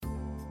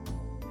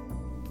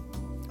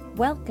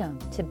Welcome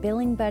to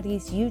Billing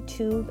Buddies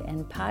YouTube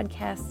and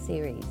podcast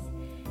series.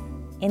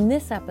 In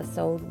this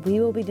episode, we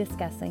will be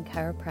discussing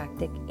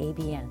chiropractic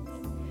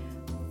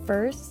ABNs.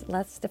 First,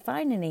 let's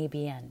define an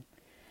ABN.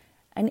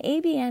 An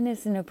ABN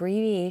is an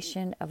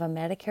abbreviation of a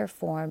Medicare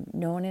form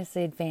known as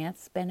the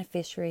Advanced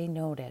Beneficiary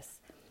Notice.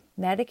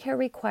 Medicare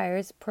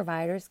requires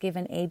providers give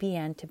an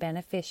ABN to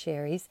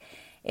beneficiaries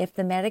if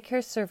the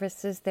Medicare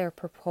services they're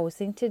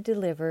proposing to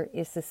deliver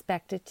is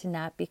suspected to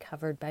not be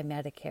covered by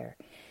Medicare.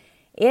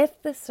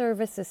 If the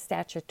service is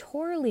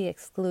statutorily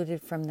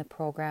excluded from the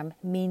program,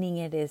 meaning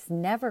it is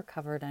never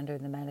covered under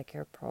the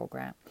Medicare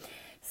program,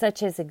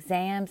 such as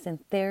exams and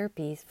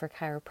therapies for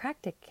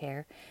chiropractic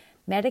care,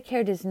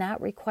 Medicare does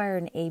not require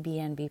an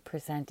ABN be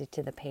presented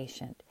to the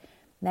patient.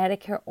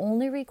 Medicare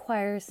only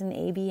requires an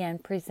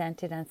ABN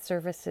presented on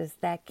services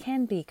that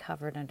can be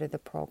covered under the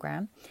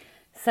program,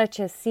 such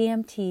as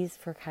CMTs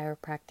for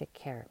chiropractic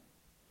care.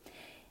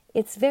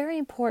 It's very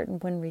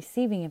important when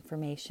receiving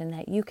information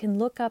that you can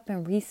look up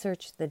and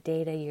research the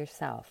data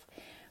yourself.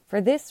 For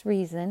this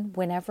reason,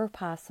 whenever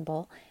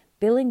possible,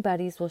 Billing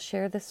Buddies will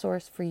share the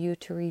source for you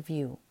to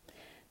review.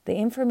 The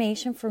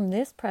information from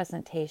this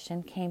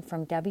presentation came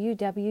from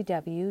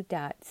www.cms.gov.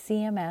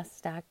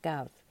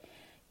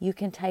 You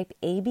can type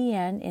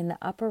ABN in the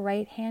upper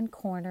right-hand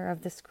corner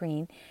of the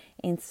screen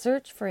and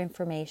search for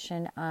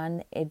information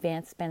on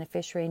Advanced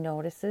Beneficiary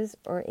Notices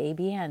or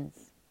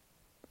ABNs.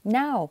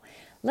 Now,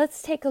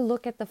 let's take a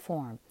look at the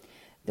form.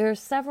 There are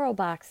several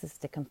boxes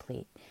to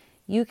complete.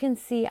 You can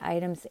see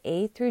items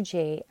A through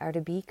J are to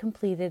be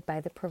completed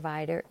by the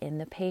provider and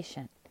the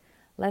patient.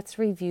 Let's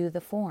review the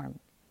form.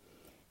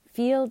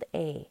 Field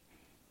A,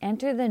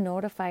 enter the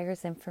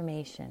notifier's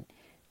information.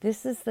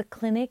 This is the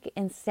clinic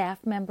and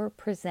staff member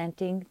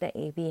presenting the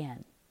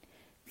ABN.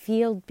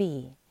 Field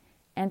B,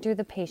 enter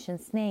the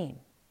patient's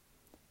name.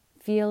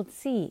 Field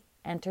C,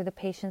 enter the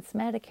patient's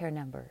Medicare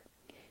number.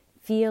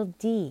 Field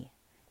D,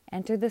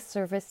 enter the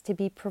service to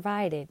be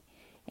provided.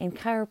 In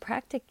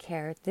chiropractic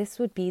care, this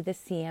would be the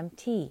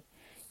CMT.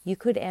 You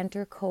could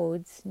enter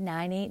codes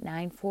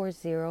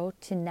 98940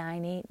 to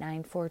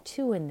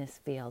 98942 in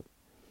this field.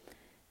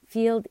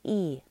 Field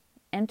E,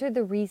 enter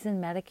the reason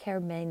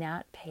Medicare may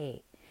not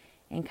pay.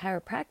 In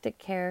chiropractic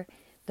care,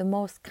 the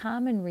most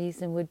common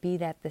reason would be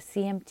that the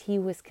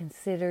CMT was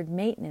considered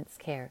maintenance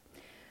care.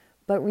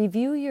 But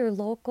review your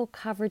local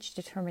coverage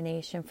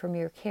determination from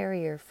your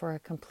carrier for a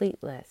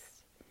complete list.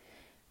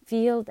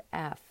 Field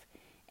F,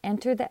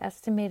 enter the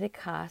estimated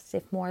cost.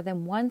 If more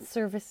than one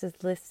service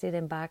is listed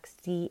in box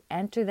D,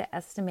 enter the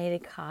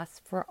estimated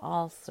cost for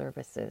all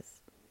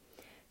services.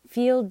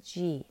 Field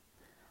G,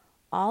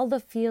 all the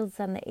fields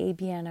on the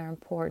ABN are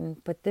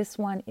important, but this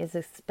one is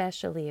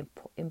especially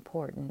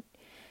important.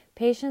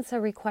 Patients are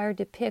required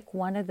to pick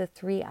one of the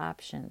three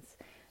options.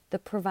 The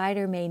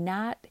provider may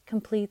not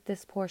complete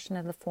this portion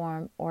of the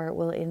form or it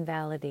will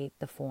invalidate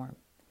the form.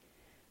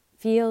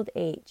 Field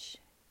H,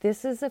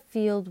 this is a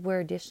field where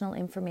additional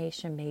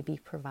information may be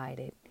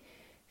provided.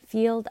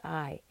 Field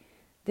I,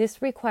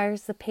 this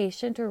requires the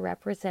patient or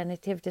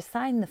representative to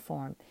sign the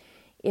form.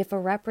 If a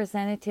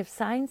representative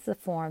signs the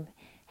form,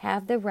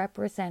 have the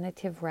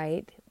representative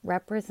write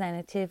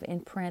representative in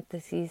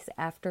parentheses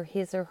after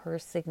his or her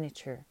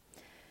signature.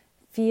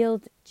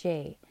 Field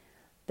J,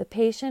 the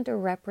patient or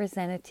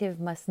representative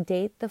must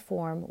date the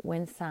form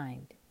when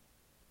signed.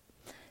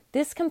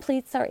 This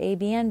completes our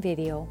ABN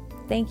video.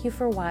 Thank you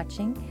for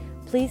watching.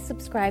 Please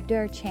subscribe to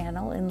our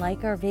channel and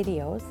like our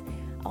videos.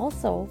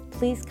 Also,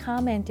 please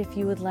comment if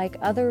you would like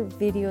other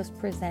videos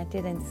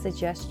presented and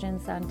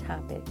suggestions on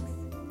topics.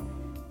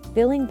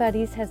 Billing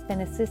Buddies has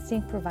been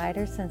assisting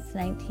providers since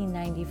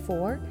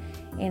 1994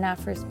 and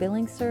offers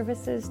billing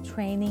services,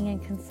 training,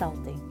 and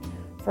consulting.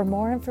 For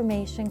more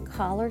information,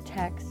 call or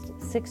text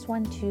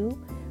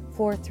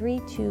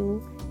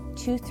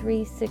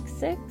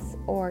 612-432-2366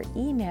 or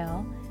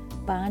email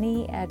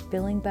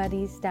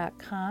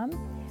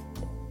bonnie@billingbuddies.com.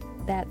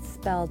 That's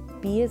spelled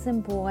B as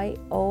in boy,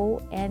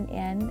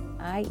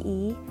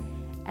 ONNIE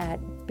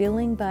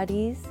 @Billing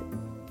Buddies.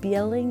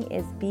 Billing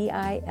is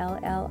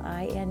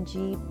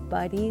BILLING,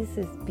 Buddies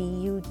is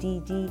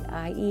BUDDIES.com.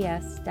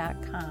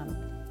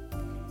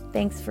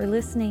 Thanks for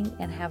listening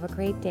and have a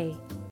great day.